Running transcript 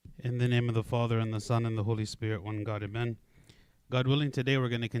In the name of the Father, and the Son, and the Holy Spirit, one God, amen. God willing, today we're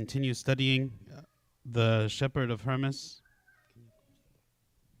going to continue studying the Shepherd of Hermas.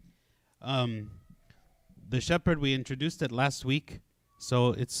 The Shepherd, we introduced it last week.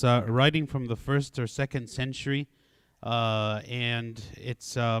 So it's writing from the 1st or 2nd century, and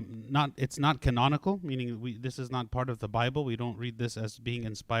it's not canonical, meaning this is not part of the Bible. We don't read this as being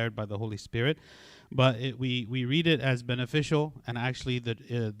inspired by the Holy Spirit, but we read it as beneficial. And actually,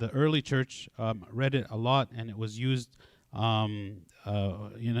 the early church read it a lot, and it was used in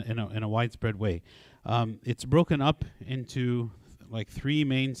a widespread way. It's broken up into like 3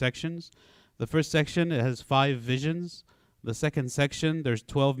 main sections. The first section, it has 5 visions. The second section, there's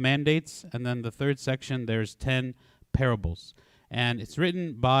 12 mandates. And then the third section, there's 10 parables. And it's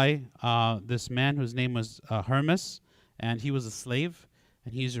written by this man whose name was Hermas, and he was a slave.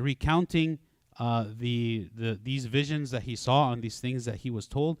 And he's recounting these visions that he saw and these things that he was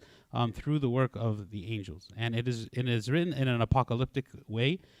told through the work of the angels. And it is written in an apocalyptic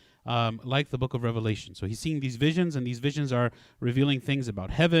way, like the book of Revelation. So he's seeing these visions, and these visions are revealing things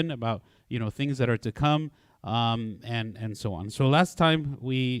about heaven, about things that are to come. And so on. So last time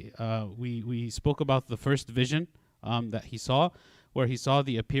we spoke about the first vision that he saw, where he saw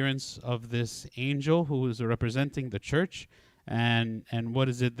the appearance of this angel who was representing the church, and what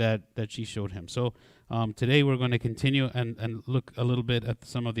is it that she showed him. So today we're going to continue and look a little bit at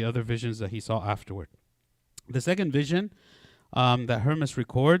some of the other visions that he saw afterward. The second vision that Hermas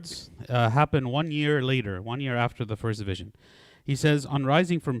records happened 1 year later, 1 year after the first vision. He says, "On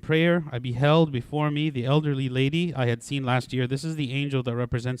rising from prayer, I beheld before me the elderly lady I had seen last year." This is the angel that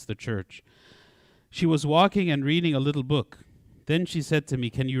represents the church. "She was walking and reading a little book. Then she said to me,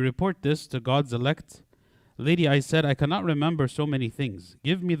 'Can you report this to God's elect?' 'Lady,' I said, 'I cannot remember so many things.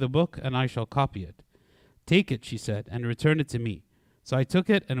 Give me the book and I shall copy it.' 'Take it,' she said, 'and return it to me.' So I took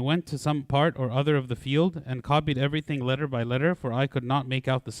it and went to some part or other of the field and copied everything letter by letter, for I could not make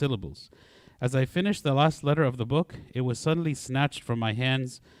out the syllables. As I finished the last letter of the book, it was suddenly snatched from my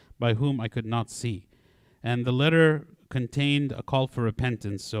hands by whom I could not see. And the letter contained a call for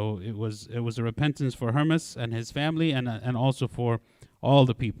repentance. So it was a repentance for Hermas and his family, and also for all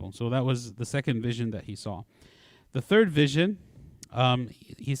the people. So that was the second vision that he saw. The third vision,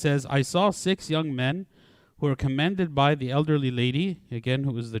 he says, "I saw 6 young men who were commanded by the elderly lady," again,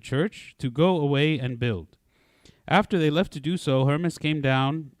 who was the church, "to go away and build. After they left to do so, Hermas came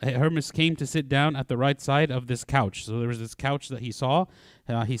to sit down at the right side of this couch." So there was this couch that he saw.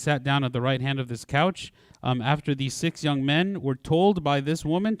 He sat down at the right hand of this couch. After these 6 young men were told by this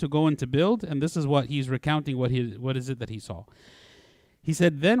woman to go and to build, and this is what he's recounting, what is it that he saw. He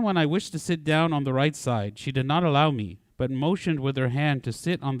said, "Then when I wished to sit down on the right side, she did not allow me, but motioned with her hand to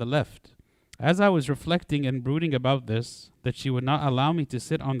sit on the left. As I was reflecting and brooding about this, that she would not allow me to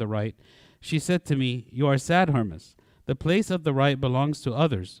sit on the right, she said to me, 'You are sad, Hermas. The place of the right belongs to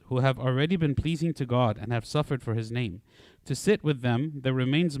others who have already been pleasing to God and have suffered for his name. To sit with them, there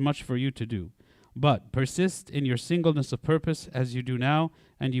remains much for you to do. But persist in your singleness of purpose as you do now,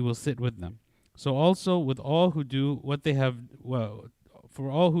 and you will sit with them. So also with all who do what they have, for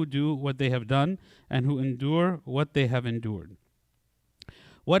all who do what they have done, and who endure what they have endured.'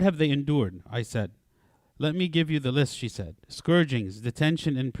 'What have they endured?' I said. 'Let me give you the list,' she said. 'Scourgings,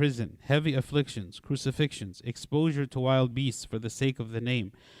 detention in prison, heavy afflictions, crucifixions, exposure to wild beasts for the sake of the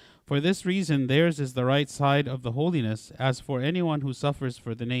name. For this reason theirs is the right side of the holiness, as for anyone who suffers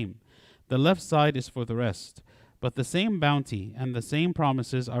for the name. The left side is for the rest. But the same bounty and the same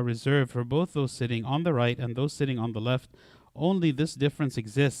promises are reserved for both those sitting on the right and those sitting on the left. Only this difference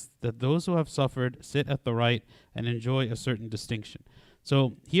exists, that those who have suffered sit at the right and enjoy a certain distinction.'"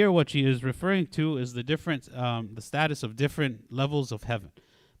 So here what she is referring to is the status of different levels of heaven.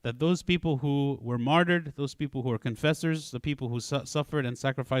 That those people who were martyred, those people who were confessors, the people who suffered and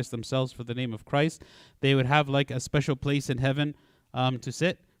sacrificed themselves for the name of Christ, they would have like a special place in heaven to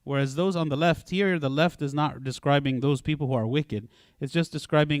sit. Whereas those on the left here, the left is not describing those people who are wicked. It's just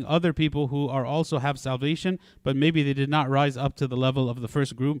describing other people who are also have salvation, but maybe they did not rise up to the level of the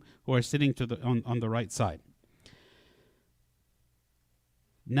first group who are sitting on the right side.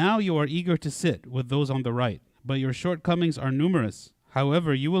 "Now you are eager to sit with those on the right, but your shortcomings are numerous.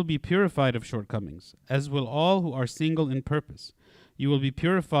 However, you will be purified of shortcomings, as will all who are single in purpose. You will be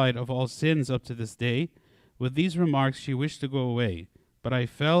purified of all sins up to this day." With these remarks, she wished to go away, but I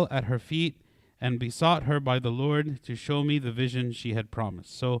fell at her feet and besought her by the Lord to show me the vision she had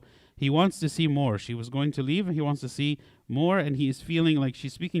promised. So he wants to see more. She was going to leave, and he wants to see more, and he is feeling like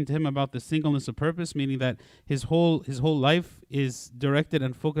she's speaking to him about the singleness of purpose, meaning that his whole life is directed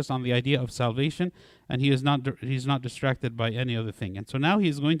and focused on the idea of salvation, and he's not distracted by any other thing. And so now he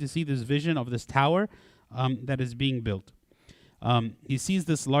is going to see this vision of this tower that is being built. He sees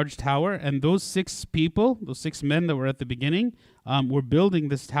this large tower, and those 6 people, those 6 men that were at the beginning, were building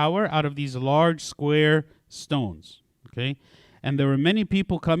this tower out of these large square stones. Okay, and there were many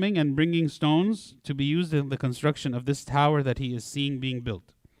people coming and bringing stones to be used in the construction of this tower that he is seeing being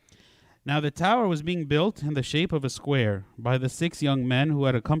built. Now the tower was being built in the shape of a square by the 6 young men who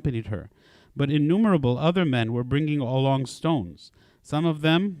had accompanied her, but innumerable other men were bringing along stones, some of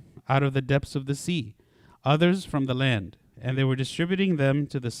them out of the depths of the sea, others from the land, and they were distributing them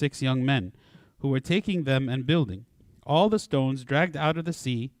to the 6 young men, who were taking them and building. All the stones dragged out of the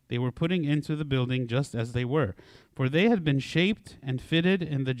sea they were putting into the building just as they were, for they had been shaped and fitted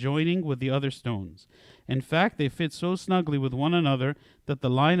in the joining with the other stones. In fact, they fit so snugly with one another that the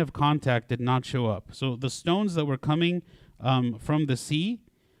line of contact did not show up. So the stones that were coming from the sea,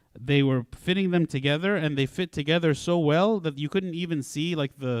 they were fitting them together, and they fit together so well that you couldn't even see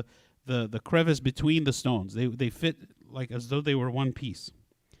like the crevice between the stones. They fit like as though they were one piece.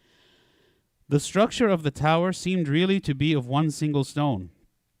 The structure of the tower seemed really to be of one single stone.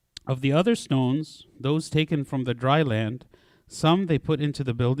 Of the other stones, those taken from the dry land, some they put into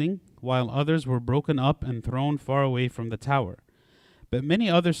the building, while others were broken up and thrown far away from the tower. But many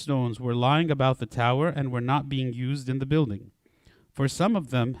other stones were lying about the tower and were not being used in the building. For some of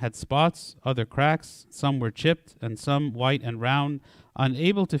them had spots, other cracks, some were chipped, and some white and round,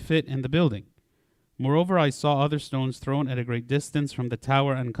 unable to fit in the building. Moreover, I saw other stones thrown at a great distance from the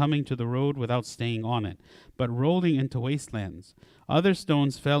tower and coming to the road without staying on it, but rolling into wastelands. Other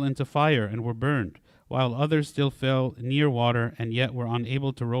stones fell into fire and were burned, while others still fell near water and yet were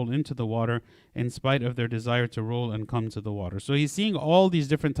unable to roll into the water in spite of their desire to roll and come to the water. So he's seeing all these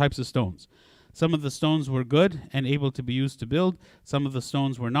different types of stones. Some of the stones were good and able to be used to build. Some of the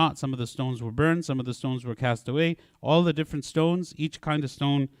stones were not. Some of the stones were burned. Some of the stones were cast away. All the different stones, each kind of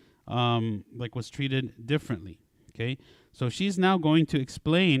stone was treated differently. Okay, so she's now going to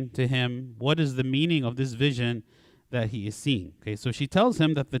explain to him what is the meaning of this vision that he is seeing. Okay, so she tells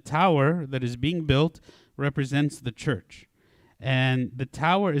him that the tower that is being built represents the church, and the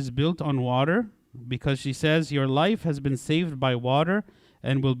tower is built on water because she says your life has been saved by water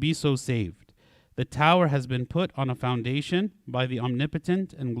and will be so saved. The tower has been put on a foundation by the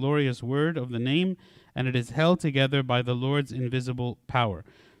omnipotent and glorious word of the name, and it is held together by the Lord's invisible power.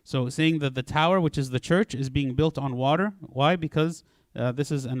 So saying that the tower, which is the church, is being built on water. Why? Because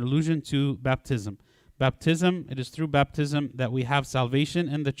this is an allusion to baptism. Baptism, it is through baptism that we have salvation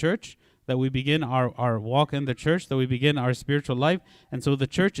in the church, that we begin our walk in the church, that we begin our spiritual life. And so the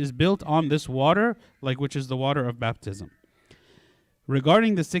church is built on this water, which is the water of baptism.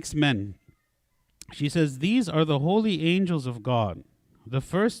 Regarding the 6 men, she says, these are the holy angels of God, the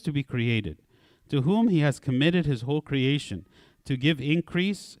first to be created, to whom he has committed his whole creation, to give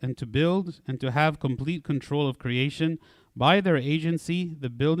increase and to build and to have complete control of creation. By their agency,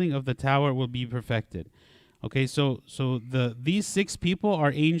 the building of the tower will be perfected. Okay, so these 6 people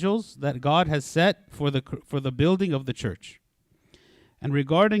are angels that God has set for the building of the church. And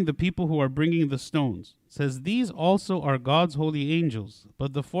regarding the people who are bringing the stones, it says, these also are God's holy angels,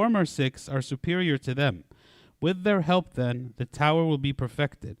 but the former 6 are superior to them. With their help, then, the tower will be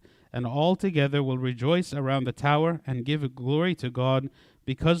perfected, and all together will rejoice around the tower and give glory to God,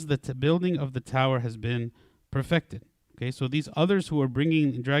 because the building of the tower has been perfected. Okay, so these others who are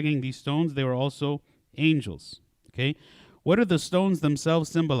dragging these stones, they were also angels. Okay, what do the stones themselves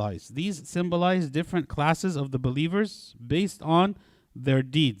symbolize? These symbolize different classes of the believers based on their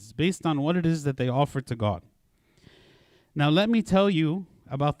deeds, based on what it is that they offer to God. Now let me tell you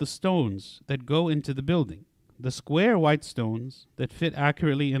about the stones that go into the building. The square white stones that fit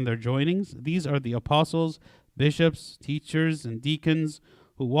accurately in their joinings, these are the apostles, bishops, teachers, and deacons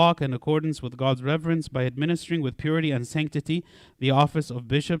who walk in accordance with God's reverence by administering with purity and sanctity the office of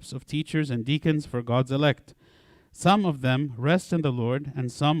bishops, of teachers, and deacons for God's elect. Some of them rest in the Lord, and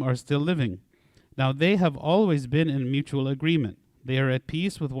some are still living. Now they have always been in mutual agreement. They are at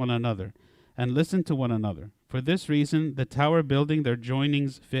peace with one another and listen to one another. For this reason, the tower building, their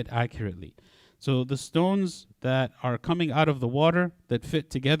joinings fit accurately. So the stones that are coming out of the water that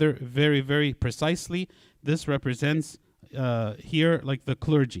fit together very, very precisely, this represents here like the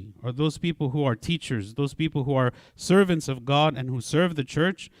clergy, or those people who are teachers, those people who are servants of God and who serve the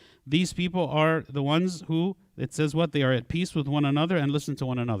church. These people are the ones who it says what? They are at peace with one another and listen to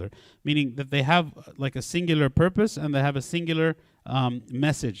one another. Meaning that they have like a singular purpose and they have a singular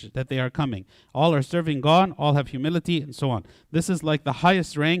message that they are coming. All are serving God, all have humility, and so on. This is like the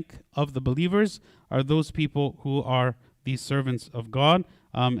highest rank of the believers are those people who are these servants of God.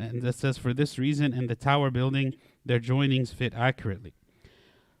 And it says, for this reason, in the tower building, their joinings fit accurately.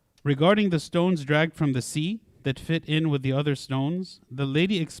 Regarding the stones dragged from the sea that fit in with the other stones, the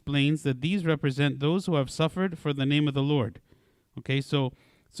lady explains that these represent those who have suffered for the name of the Lord. Okay, so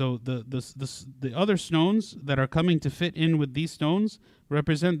the other stones that are coming to fit in with these stones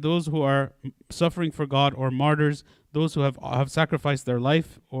represent those who are suffering for God, or martyrs, those who have sacrificed their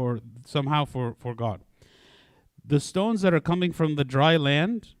life or somehow for God. The stones that are coming from the dry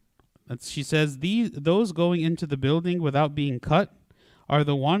land, she says, those going into the building without being cut are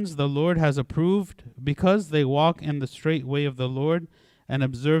the ones the Lord has approved, because they walk in the straight way of the Lord and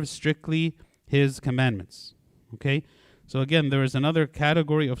observe strictly his commandments. Okay? So again, there is another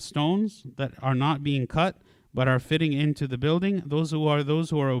category of stones that are not being cut but are fitting into the building. Those who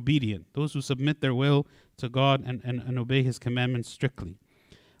are obedient, those who submit their will to God and obey his commandments strictly.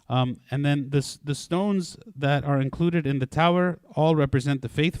 And then the stones that are included in the tower all represent the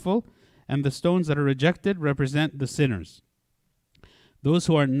faithful, and the stones that are rejected represent the sinners. Those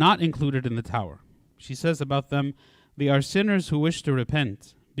who are not included in the tower, she says about them, they are sinners who wish to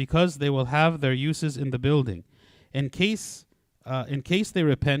repent, because they will have their uses in the building. In case they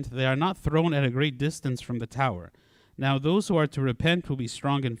repent, they are not thrown at a great distance from the tower. Now those who are to repent will be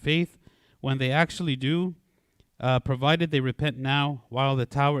strong in faith when they actually do, provided they repent now while the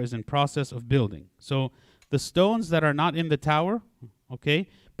tower is in process of building. So the stones that are not in the tower, okay,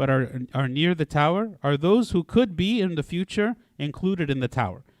 but are near the tower, are those who could be in the future included in the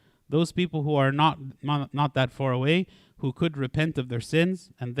tower. Those people who are not that far away, who could repent of their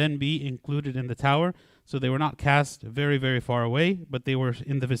sins and then be included in the tower. So they were not cast very, very far away, but they were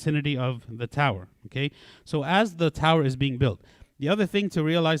in the vicinity of the tower. Okay, so as the tower is being built, the other thing to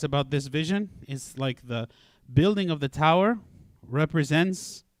realize about this vision is like the building of the tower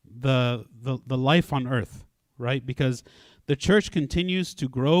represents the life on earth, right? Because the church continues to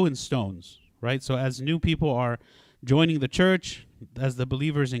grow in stones, right? So as new people are joining the church, as the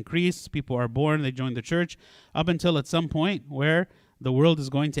believers increase, people are born, they join the church, up until at some point where the world is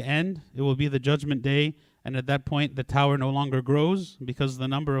going to end. It will be the judgment day, and at that point the tower no longer grows because the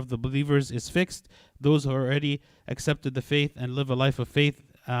number of the believers is fixed. Those who already accepted the faith and live a life of faith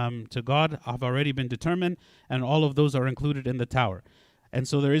to God have already been determined, and all of those are included in the tower. And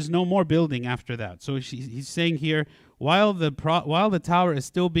so there is no more building after that. So he's saying here, while the tower is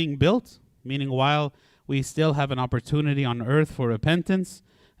still being built, meaning while we still have an opportunity on earth for repentance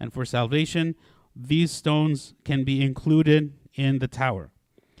and for salvation, these stones can be included in the tower.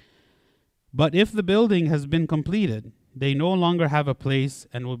 But if the building has been completed, they no longer have a place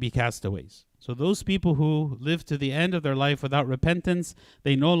and will be castaways. So those people who live to the end of their life without repentance,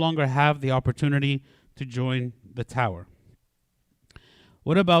 they no longer have the opportunity to join the tower.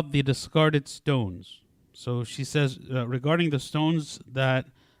 What about the discarded stones? So she says, regarding the stones that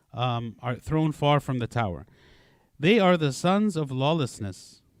are thrown far from the tower, they are the sons of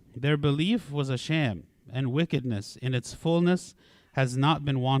lawlessness. Their belief was a sham, and wickedness in its fullness has not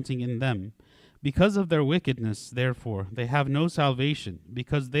been wanting in them. Because of their wickedness, therefore, they have no salvation,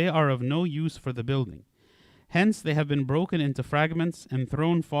 because they are of no use for the building. Hence they have been broken into fragments and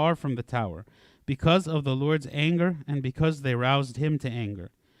thrown far from the tower, because of the Lord's anger, and because they roused him to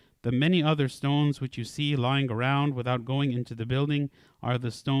anger. The many other stones which you see lying around without going into the building are the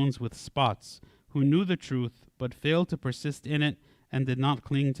stones with spots, who knew the truth, but failed to persist in it, and did not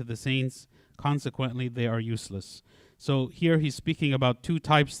cling to the saints. Consequently, they are useless. So here he's speaking about two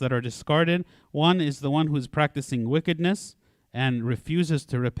types that are discarded. One is the one who is practicing wickedness and refuses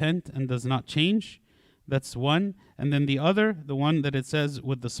to repent and does not change. That's one. And then the other, the one that it says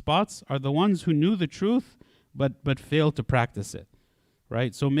with the spots, are the ones who knew the truth but failed to practice it.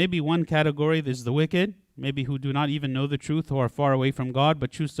 Right? So maybe one category is the wicked, maybe who do not even know the truth, who are far away from God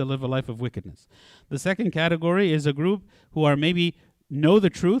but choose to live a life of wickedness. The second category is a group who are maybe know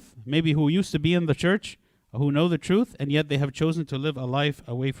the truth, maybe who used to be in the church, who know the truth, and yet they have chosen to live a life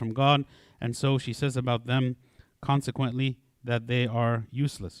away from God. And so she says about them, consequently, that they are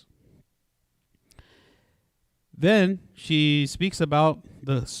useless. Then she speaks about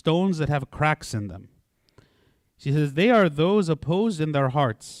the stones that have cracks in them. She says, they are those opposed in their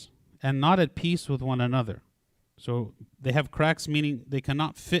hearts and not at peace with one another. So they have cracks, meaning they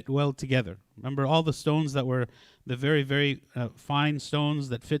cannot fit well together. Remember all the stones that were the very, very fine stones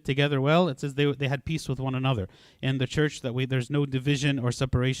that fit together well? It says they had peace with one another. In the church, there's no division or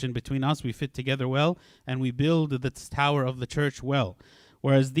separation between us. We fit together well, and we build the tower of the church well.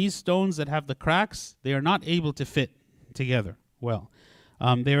 Whereas these stones that have the cracks, they are not able to fit together well.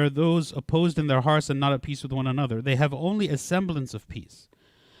 They are those opposed in their hearts and not at peace with one another. They have only a semblance of peace.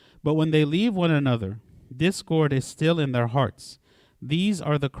 But when they leave one another, discord is still in their hearts. These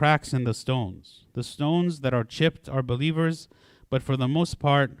are the cracks in the stones. The stones that are chipped are believers, but for the most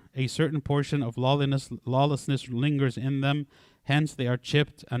part, a certain portion of lawlessness lingers in them. Hence, they are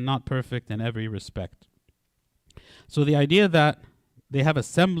chipped and not perfect in every respect. So the idea that they have a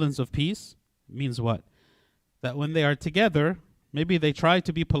semblance of peace means what? That when they are together, maybe they try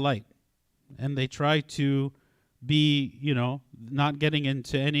to be polite and they try to be, not getting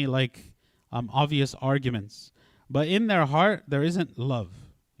into any obvious arguments. But in their heart, there isn't love.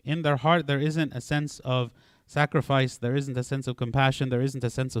 In their heart, there isn't a sense of sacrifice. There isn't a sense of compassion. There isn't a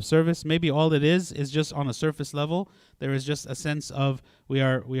sense of service. Maybe all it is just on a surface level. There is just a sense of we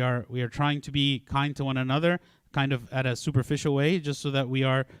are trying to be kind to one another, kind of at a superficial way, just so that we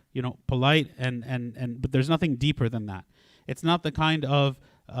are, polite but there's nothing deeper than that. It's not the kind of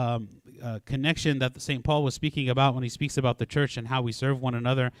connection that St. Paul was speaking about when he speaks about the church and how we serve one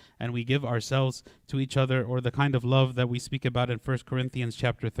another and we give ourselves to each other, or the kind of love that we speak about in 1 Corinthians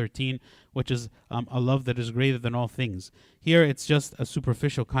chapter 13, which is a love that is greater than all things. Here it's just a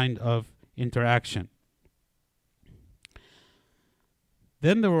superficial kind of interaction.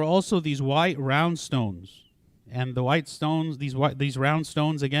 Then there were also these white round stones. And the white stones, these round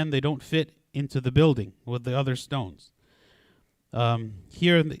stones, again, they don't fit into the building with the other stones.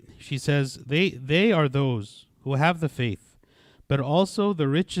 Here she says, they are those who have the faith, but also the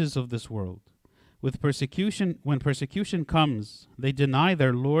riches of this world. When persecution comes, they deny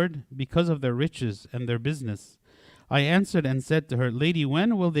their Lord because of their riches and their business. I answered and said to her, Lady,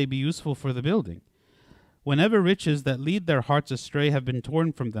 when will they be useful for the building? Whenever riches that lead their hearts astray have been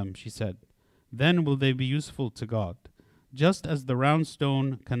torn from them, she said, then will they be useful to God. Just as the round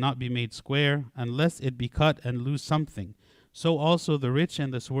stone cannot be made square unless it be cut and lose something, so also the rich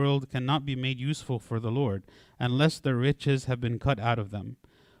in this world cannot be made useful for the Lord unless their riches have been cut out of them.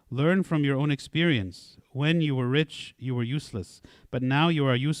 Learn from your own experience. When you were rich, you were useless, but now you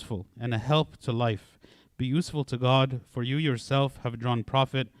are useful and a help to life. Be useful to God, for you yourself have drawn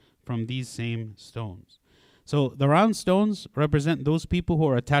profit from these same stones. So the round stones represent those people who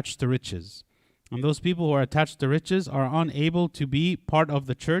are attached to riches. And those people who are attached to riches are unable to be part of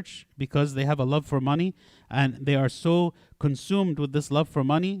the church because they have a love for money, and they are so consumed with this love for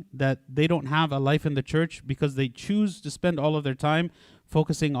money that they don't have a life in the church because they choose to spend all of their time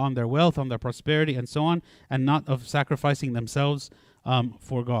focusing on their wealth, on their prosperity, and so on, and not of sacrificing themselves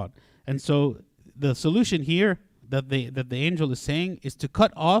for God. And so the solution here that the angel is saying is to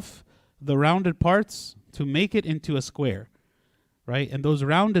cut off the rounded parts to make it into a square. Right? And those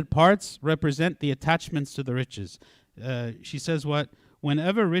rounded parts represent the attachments to the riches. She says what?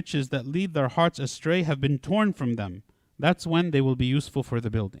 Whenever riches that lead their hearts astray have been torn from them, that's when they will be useful for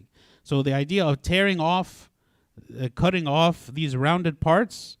the building. So the idea of tearing off, cutting off these rounded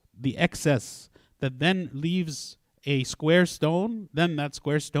parts, the excess that then leaves a square stone, then that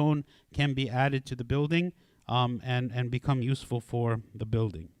square stone can be added to the building and become useful for the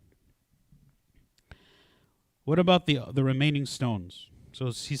building. What about the remaining stones?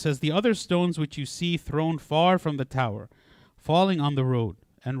 So she says, the other stones which you see thrown far from the tower, falling on the road,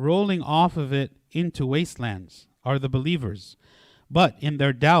 and rolling off of it into wastelands, are the believers. But in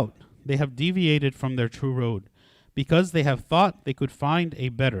their doubt, they have deviated from their true road, because they have thought they could find a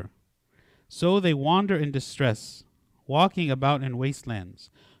better. So they wander in distress, walking about in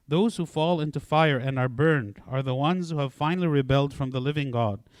wastelands. Those who fall into fire and are burned are the ones who have finally rebelled from the living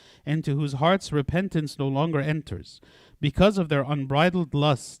God, into whose hearts repentance no longer enters, because of their unbridled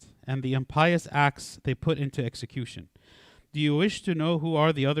lust and the impious acts they put into execution. Do you wish to know who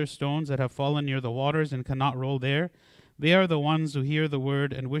are the other stones that have fallen near the waters and cannot roll there? They are the ones who hear the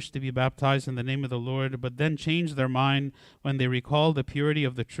word and wish to be baptized in the name of the Lord, but then change their mind when they recall the purity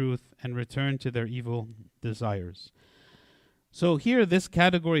of the truth and return to their evil desires. So here, this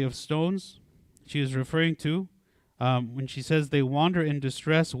category of stones she is referring to when she says they wander in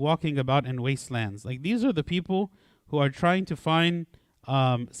distress, walking about in wastelands. Like, these are the people who are trying to find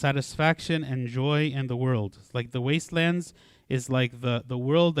satisfaction and joy in the world. Like, the wastelands is like the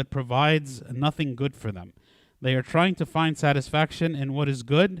world that provides nothing good for them. They are trying to find satisfaction in what is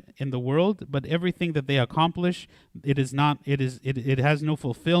good in the world, but everything that they accomplish, it has no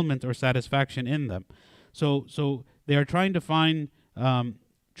fulfillment or satisfaction in them. So they are trying to find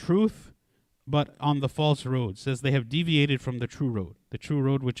truth but on the false road. It says they have deviated from the true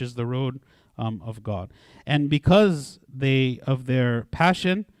road, which is the road of God. And because of their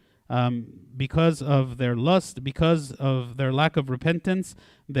passion, because of their lust, because of their lack of repentance,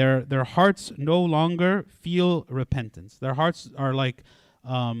 their hearts no longer feel repentance. Their hearts are like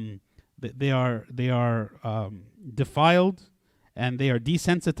they are defiled, and they are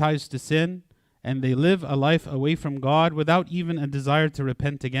desensitized to sin, and they live a life away from God without even a desire to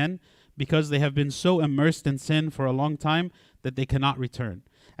repent again, because they have been so immersed in sin for a long time that they cannot return.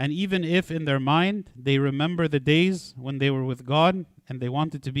 And even if in their mind they remember the days when they were with God and they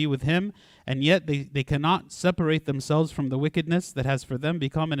wanted to be with Him, and yet they cannot separate themselves from the wickedness that has for them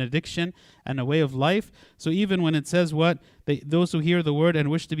become an addiction and a way of life. So even when it says those who hear the word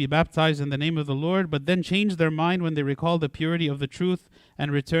and wish to be baptized in the name of the Lord, but then change their mind when they recall the purity of the truth and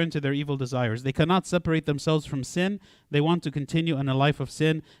return to their evil desires. They cannot separate themselves from sin. They want to continue in a life of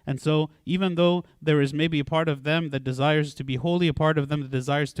sin. And so even though there is maybe a part of them that desires to be holy, a part of them that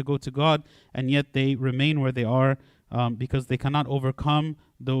desires to go to God, and yet they remain where they are because they cannot overcome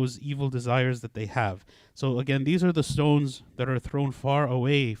those evil desires that they have. So again, these are the stones that are thrown far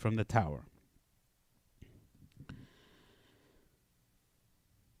away from the tower.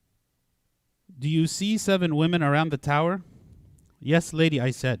 Do you see 7 women around the tower? Yes, lady,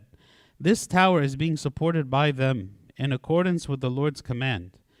 I said. This tower is being supported by them in accordance with the Lord's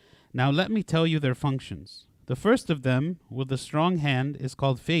command. Now let me tell you their functions. The first of them, with the strong hand, is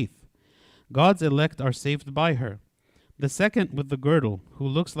called faith. God's elect are saved by her. The second, with the girdle, who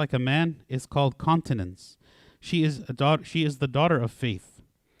looks like a man, is called continence. She is the daughter of faith.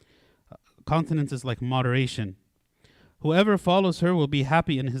 Continence is like moderation. Whoever follows her will be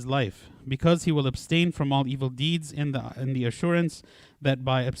happy in his life, because he will abstain from all evil deeds in the assurance that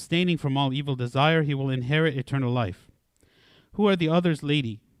by abstaining from all evil desire he will inherit eternal life. Who are the others,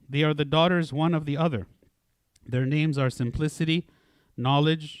 lady? They are the daughters one of the other. Their names are simplicity,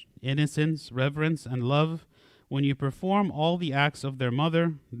 knowledge, innocence, reverence, and love. When you perform all the acts of their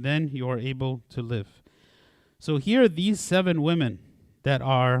mother, then you are able to live. So here, these 7 women that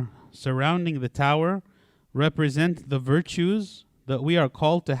are surrounding the tower represent the virtues that we are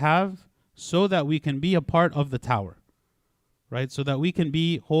called to have so that we can be a part of the tower, right? So that we can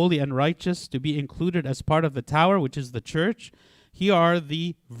be holy and righteous, to be included as part of the tower, which is the church. Here are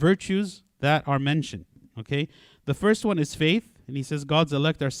the virtues that are mentioned, okay? The first one is faith. And he says God's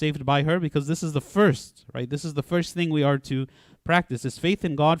elect are saved by her, because this is the first, right? This is the first thing we are to practice, is faith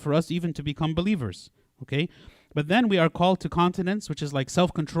in God for us even to become believers, okay? But then we are called to continence, which is like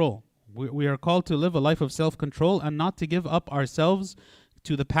self-control. We are called to live a life of self-control and not to give up ourselves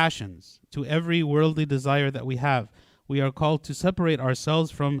to the passions, to every worldly desire that we have. We are called to separate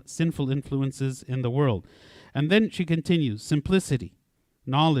ourselves from sinful influences in the world. And then she continues, simplicity,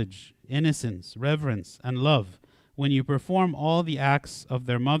 knowledge, innocence, reverence, and love. When you perform all the acts of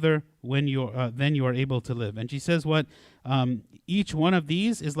their mother, then you are able to live. And she says each one of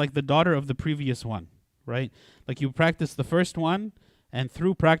these is like the daughter of the previous one, right? Like you practice the first one, and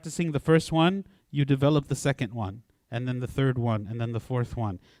through practicing the first one, you develop the second one, and then the third one, and then the fourth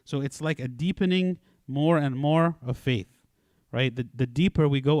one. So it's like a deepening more and more of faith, right? The deeper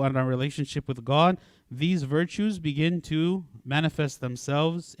we go on our relationship with God, these virtues begin to manifest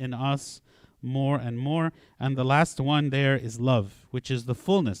themselves in us more and more. And the last one there is love, which is the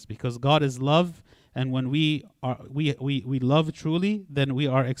fullness, because God is love, and when we love truly, then we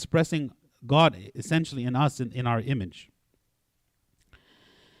are expressing God essentially in us, in our image.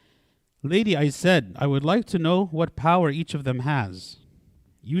 Lady, I said, I would like to know what power each of them has.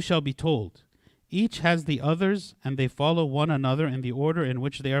 You shall be told. Each has the others, and they follow one another in the order in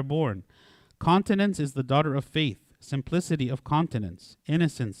which they are born. Continence is the daughter of faith, simplicity of continence,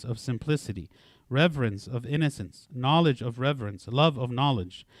 innocence of simplicity, reverence of innocence, knowledge of reverence, love of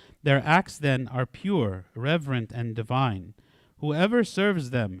knowledge. Their acts then are pure, reverent, and divine. Whoever serves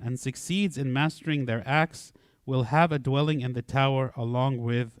them and succeeds in mastering their acts will have a dwelling in the tower along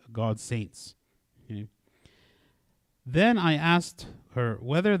with God's saints. Okay. Then I asked her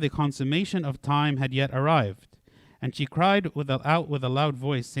whether the consummation of time had yet arrived. And she cried out with a loud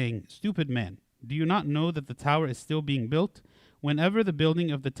voice, saying, Stupid man, do you not know that the tower is still being built? Whenever the building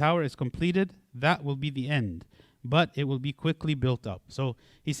of the tower is completed, that will be the end, but it will be quickly built up. So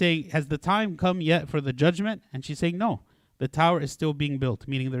he's saying, has the time come yet for the judgment? And she's saying, no, the tower is still being built,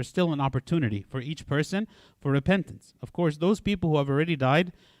 meaning there's still an opportunity for each person for repentance. Of course, those people who have already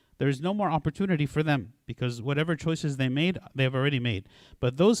died, there's no more opportunity for them, because whatever choices they made, they have already made.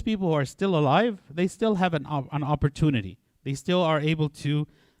 But those people who are still alive, they still have an opportunity. They still are able to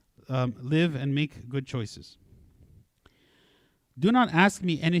live and make good choices. Do not ask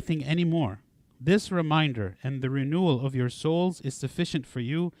me anything anymore. This reminder and the renewal of your souls is sufficient for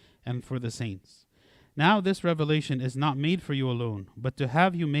you and for the saints. Now this revelation is not made for you alone, but to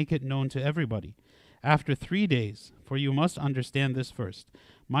have you make it known to everybody. After 3 days, for you must understand this first.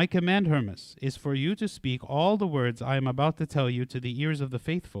 My command, Hermas, is for you to speak all the words I am about to tell you to the ears of the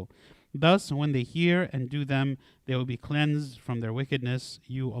faithful. Thus, when they hear and do them, they will be cleansed from their wickedness,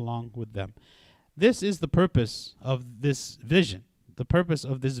 you along with them. This is the purpose of this vision. The purpose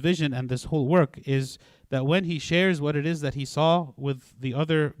of this vision and this whole work is that when he shares what it is that he saw with the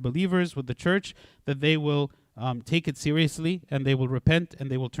other believers, with the church, that they will take it seriously and they will repent and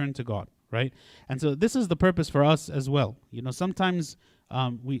they will turn to God, right? And so this is the purpose for us as well. You know, sometimes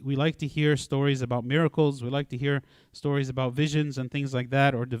we like to hear stories about miracles. We like to hear stories about visions and things like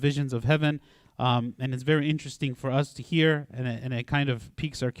that, or divisions of heaven. And it's very interesting for us to hear, and it kind of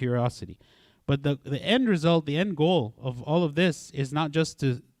piques our curiosity. But the end result, the end goal of all of this is not just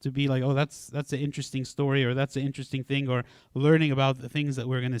to be like, oh, that's an interesting story, or that's an interesting thing, or learning about the things that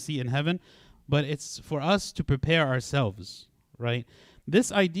we're going to see in heaven, but it's for us to prepare ourselves, right?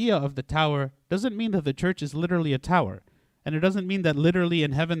 This idea of the tower doesn't mean that the church is literally a tower, and it doesn't mean that literally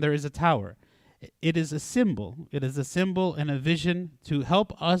in heaven there is a tower. It is a symbol. It is a symbol and a vision to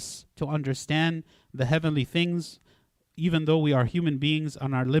help us to understand the heavenly things, even though we are human beings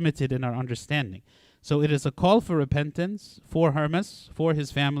and are limited in our understanding. So it is a call for repentance for Hermas, for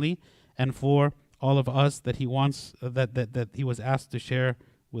his family, and for all of us that he wants, that he was asked to share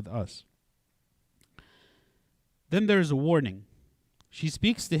with us. Then there's a warning. She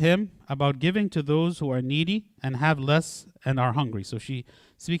speaks to him about giving to those who are needy and have less and are hungry. So she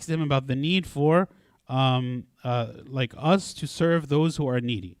speaks to him about the need for like us to serve those who are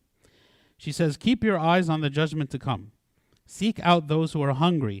needy. She says, keep your eyes on the judgment to come. Seek out those who are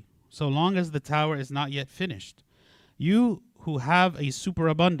hungry, so long as the tower is not yet finished. You who have a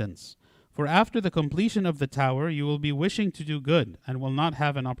superabundance, for after the completion of the tower, you will be wishing to do good and will not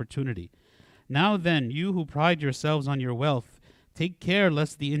have an opportunity. Now then, you who pride yourselves on your wealth, take care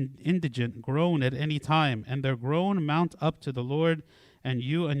lest the indigent groan at any time, and their groan mount up to the Lord, and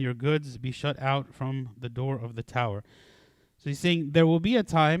you and your goods be shut out from the door of the tower. So he's saying there will be a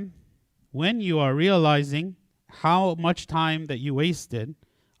time when you are realizing how much time that you wasted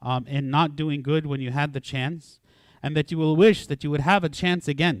in not doing good when you had the chance, and that you will wish that you would have a chance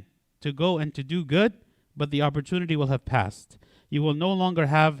again to go and to do good, but the opportunity will have passed. You will no longer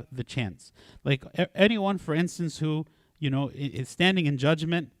have the chance. Like anyone, for instance, who, you know, is standing in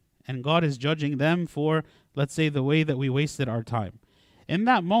judgment, and God is judging them for, let's say, the way that we wasted our time. In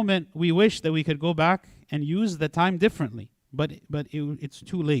that moment, we wish that we could go back and use the time differently, but it's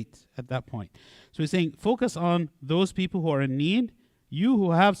too late at that point. So he's saying, focus on those people who are in need, you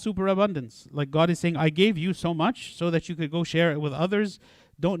who have superabundance. Like God is saying, I gave you so much so that you could go share it with others.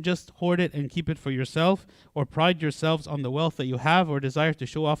 Don't just hoard it and keep it for yourself, or pride yourselves on the wealth that you have, or desire to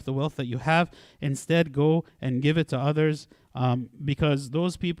show off the wealth that you have. Instead, go and give it to others, because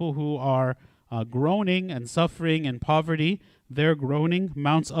those people who are groaning and suffering in poverty, their groaning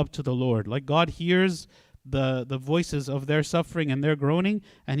mounts up to the Lord. Like God hears the voices of their suffering and their groaning,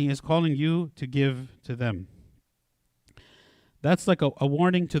 and he is calling you to give to them. That's like a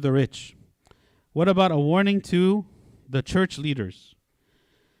warning to the rich. What about a warning to the church leaders?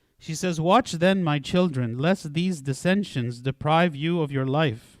 She says, watch then, my children, lest these dissensions deprive you of your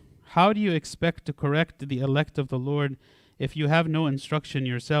life. How do you expect to correct the elect of the Lord if you have no instruction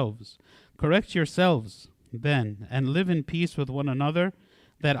yourselves? Correct yourselves, then, and live in peace with one another,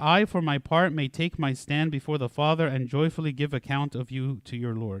 that I, for my part, may take my stand before the Father and joyfully give account of you to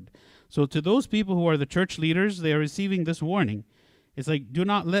your Lord. So to those people who are the church leaders, they are receiving this warning. It's like, do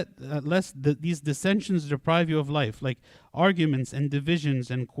not let lest these dissensions deprive you of life, like arguments and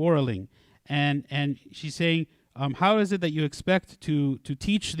divisions and quarreling. And she's saying, how is it that you expect to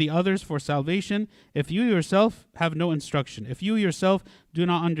teach the others for salvation if you yourself have no instruction? If you yourself do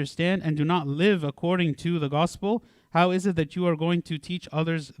not understand and do not live according to the gospel, how is it that you are going to teach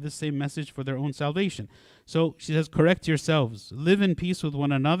others the same message for their own salvation? So she says, correct yourselves, live in peace with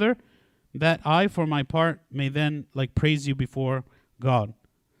one another, that I, for my part, may then praise you before God.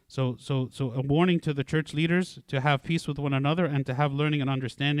 So a warning to the church leaders to have peace with one another and to have learning and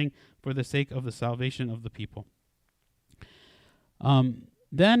understanding for the sake of the salvation of the people.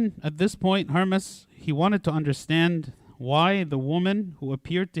 Then at this point, Hermas, he wanted to understand why the woman who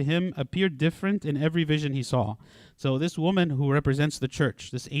appeared to him appeared different in every vision he saw. So this woman who represents the church,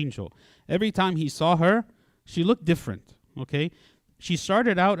 this angel, every time he saw her, she looked different, okay? She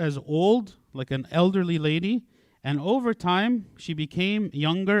started out as old, like an elderly lady, and over time, she became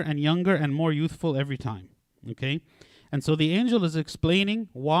younger and younger and more youthful every time, okay? And so the angel is explaining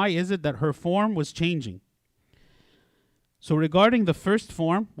why is it that her form was changing. So regarding the first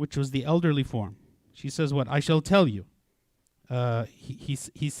form, which was the elderly form, she says, what? I shall tell you.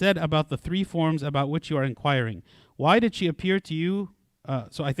 He said about the three forms about which you are inquiring. Why did she appear to you?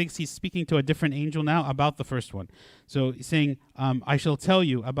 So I think he's speaking to a different angel now about the first one. So he's saying, I shall tell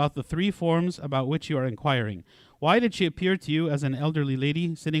you about the three forms about which you are inquiring. Why did she appear to you as an elderly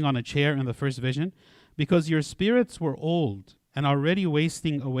lady sitting on a chair in the first vision? Because your spirits were old and already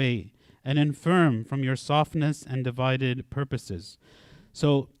wasting away and infirm from your softness and divided purposes.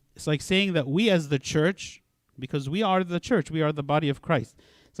 So it's like saying that we as the church, because we are the church, we are the body of Christ.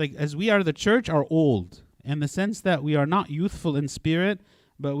 It's like as we are the church are old in the sense that we are not youthful in spirit,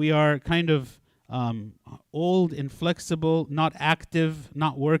 but we are kind of old, inflexible, not active,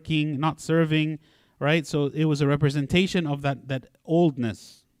 not working, not serving, right? So it was a representation of that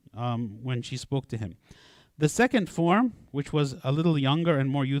oldness when she spoke to him. The second form, which was a little younger and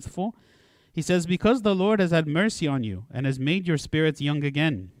more youthful, he says, because the Lord has had mercy on you and has made your spirits young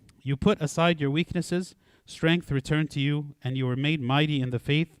again. You put aside your weaknesses, strength returned to you, and you were made mighty in the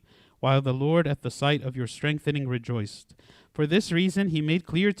faith, while the Lord at the sight of your strengthening rejoiced. For this reason he made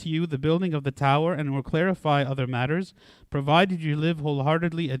clear to you the building of the tower and will clarify other matters, provided you live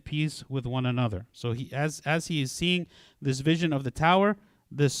wholeheartedly at peace with one another. So he, as he is seeing this vision of the tower,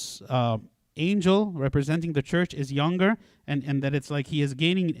 this angel representing the church is younger, and that it's like he is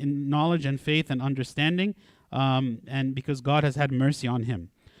gaining in knowledge and faith and understanding, and because God has had mercy on him.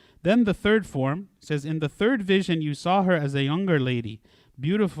 Then the third form says, in the third vision you saw her as a younger lady,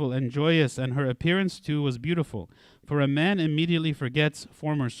 beautiful and joyous, and her appearance too was beautiful. For a man immediately forgets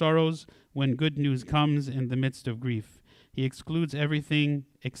former sorrows when good news comes in the midst of grief. He excludes everything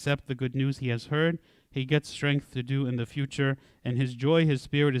except the good news he has heard. He gets strength to do in the future, and his joy, his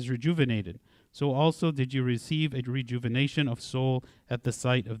spirit is rejuvenated. So also did you receive a rejuvenation of soul at the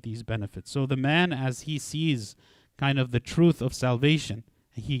sight of these benefits. So the man, as he sees kind of the truth of salvation,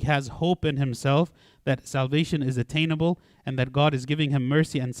 he has hope in himself that salvation is attainable and that God is giving him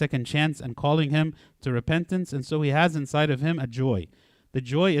mercy and second chance and calling him to repentance. And so he has inside of him a joy. The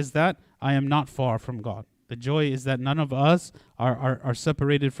joy is that I am not far from God. The joy is that none of us are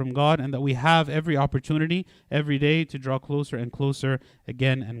separated from God, and that we have every opportunity every day to draw closer and closer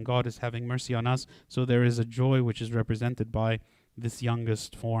again, and God is having mercy on us. So there is a joy which is represented by this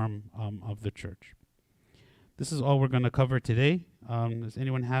youngest form of the church. This is all we're going to cover today. Does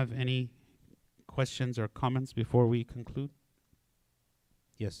anyone have any questions or comments before we conclude?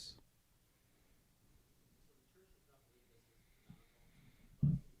 Yes.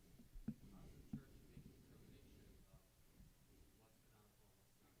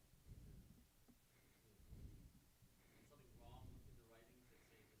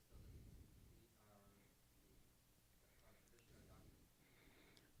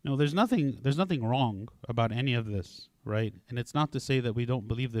 No, there's nothing wrong about any of this, right? And it's not to say that we don't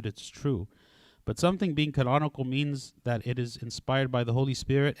believe that it's true. But something being canonical means that it is inspired by the Holy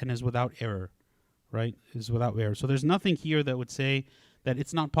Spirit and is without error, right? Is without error. So there's nothing here that would say that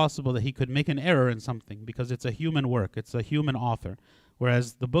it's not possible that he could make an error in something, because it's a human work. It's a human author.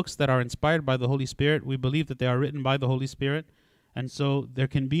 Whereas the books that are inspired by the Holy Spirit, we believe that they are written by the Holy Spirit. And so there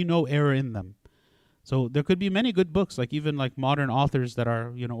can be no error in them. So there could be many good books, like even like modern authors that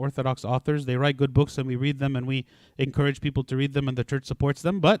are, Orthodox authors. They write good books and we read them and we encourage people to read them and the church supports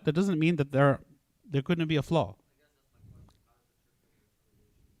them. But that doesn't mean that there couldn't be a flaw.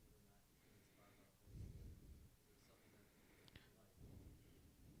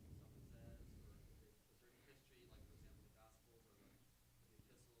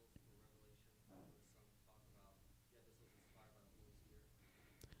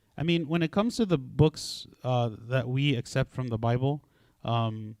 I mean, when it comes to the books that we accept from the Bible,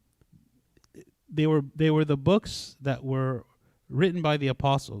 they were the books that were written by the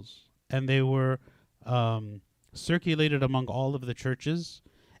apostles, and they were circulated among all of the churches,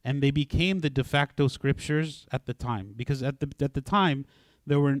 and they became the de facto scriptures at the time. Because at the time,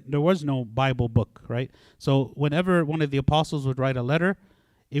 there was no Bible book, right? So whenever one of the apostles would write a letter,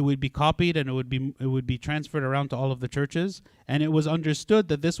 it would be copied and it would be transferred around to all of the churches, and it was understood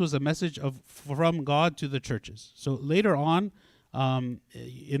that this was a message from God to the churches. So later on,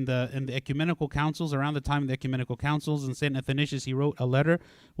 in the ecumenical councils, around the time of the ecumenical councils, and Saint Athanasius, he wrote a letter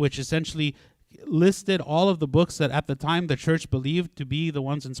which essentially listed all of the books that at the time the church believed to be the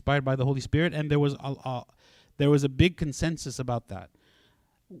ones inspired by the Holy Spirit, and there was a big consensus about that.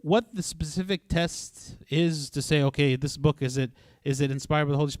 What the specific test is to say, okay, this book, is it inspired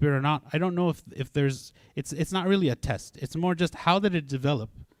by the Holy Spirit or not? I don't know if there's, it's not really a test. It's more just how did it develop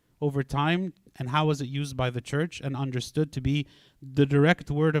over time, and how was it used by the church and understood to be the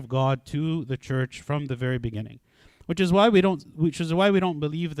direct word of God to the church from the very beginning. Which is why we don't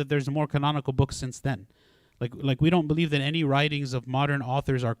believe that there's more canonical books since then. Like we don't believe that any writings of modern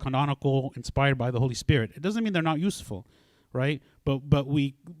authors are canonical, inspired by the Holy Spirit. It doesn't mean they're not useful, right? But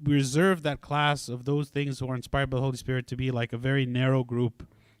we reserve that class of those things who are inspired by the Holy Spirit to be like a very narrow group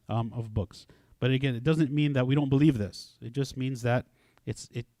of books. But again, it doesn't mean that we don't believe this. It just means that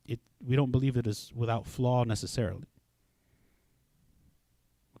we don't believe it is without flaw necessarily.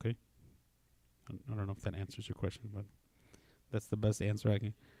 Okay? I don't know if that answers your question, but that's the best answer I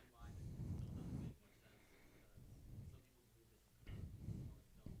can.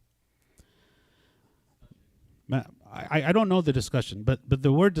 I don't know the discussion, but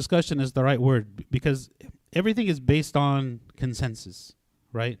the word discussion is the right word because everything is based on consensus,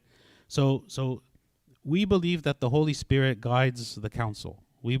 right? So we believe that the Holy Spirit guides the council.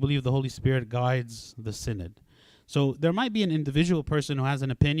 We believe the Holy Spirit guides the synod. So there might be an individual person who has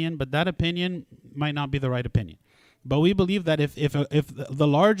an opinion, but that opinion might not be the right opinion. But we believe that if the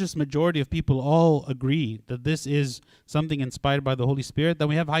largest majority of people all agree that this is something inspired by the Holy Spirit, then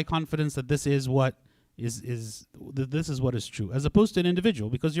we have high confidence that this is what this is what is true, as opposed to an individual.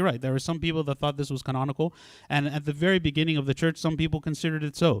 Because you're right, there were some people that thought this was canonical, and at the very beginning of the church, some people considered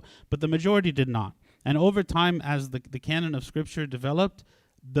it so, but the majority did not. And over time, as the canon of Scripture developed,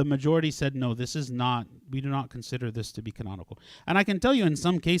 the majority said, no, this is not, we do not consider this to be canonical. And I can tell you in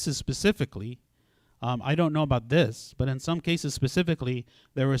some cases specifically, I don't know about this, but in some cases specifically,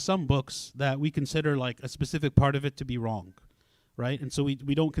 there were some books that we consider like a specific part of it to be wrong, right? And so we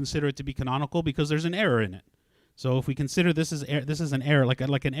don't consider it to be canonical because there's an error in it. So if we consider this is an error, like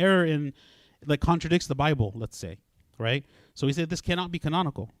an error in, like contradicts the Bible, let's say, right? So we say this cannot be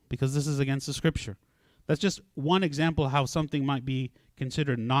canonical because this is against the Scripture. That's just one example of how something might be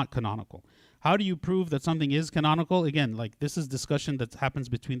considered not canonical. How do you prove that something is canonical? Again, like this is discussion that happens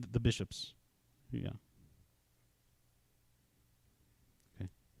between the bishops. Yeah. Okay.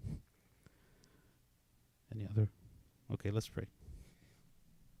 Any other? Okay, let's pray.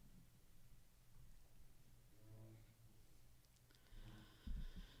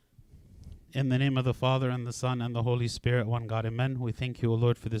 In the name of the Father, and the Son, and the Holy Spirit, one God, amen. We thank you, O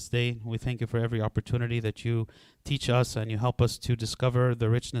Lord, for this day. We thank you for every opportunity that you teach us and you help us to discover the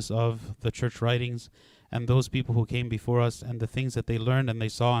richness of the church writings and those people who came before us and the things that they learned and they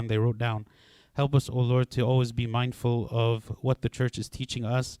saw and they wrote down. Help us, O Lord, to always be mindful of what the church is teaching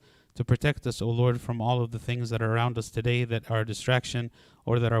us, to protect us, O Lord, from all of the things that are around us today that are a distraction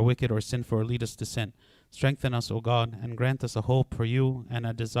or that are wicked or sinful or lead us to sin. Strengthen us, O God, and grant us a hope for you and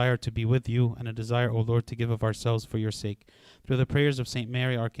a desire to be with you and a desire, O Lord, to give of ourselves for your sake. Through the prayers of St.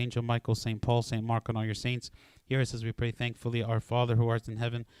 Mary, Archangel Michael, St. Paul, St. Mark, and all your saints, hear us as we pray thankfully. Our Father who art in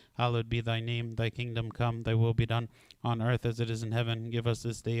heaven, hallowed be thy name. Thy kingdom come, thy will be done, on earth as it is in heaven. Give us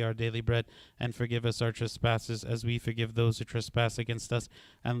this day our daily bread, and forgive us our trespasses as we forgive those who trespass against us.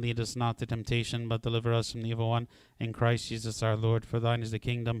 And lead us not to temptation, but deliver us from the evil one. In Christ Jesus our Lord, for thine is the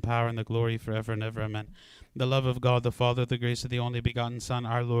kingdom, power, and the glory forever and ever. Amen. The love of God the Father, the grace of the only begotten Son,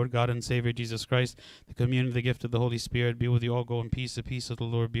 our Lord, God and Savior, Jesus Christ, the communion of the gift of the Holy Spirit be with you all. Go in peace. The peace of the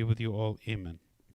Lord be with you all. Amen.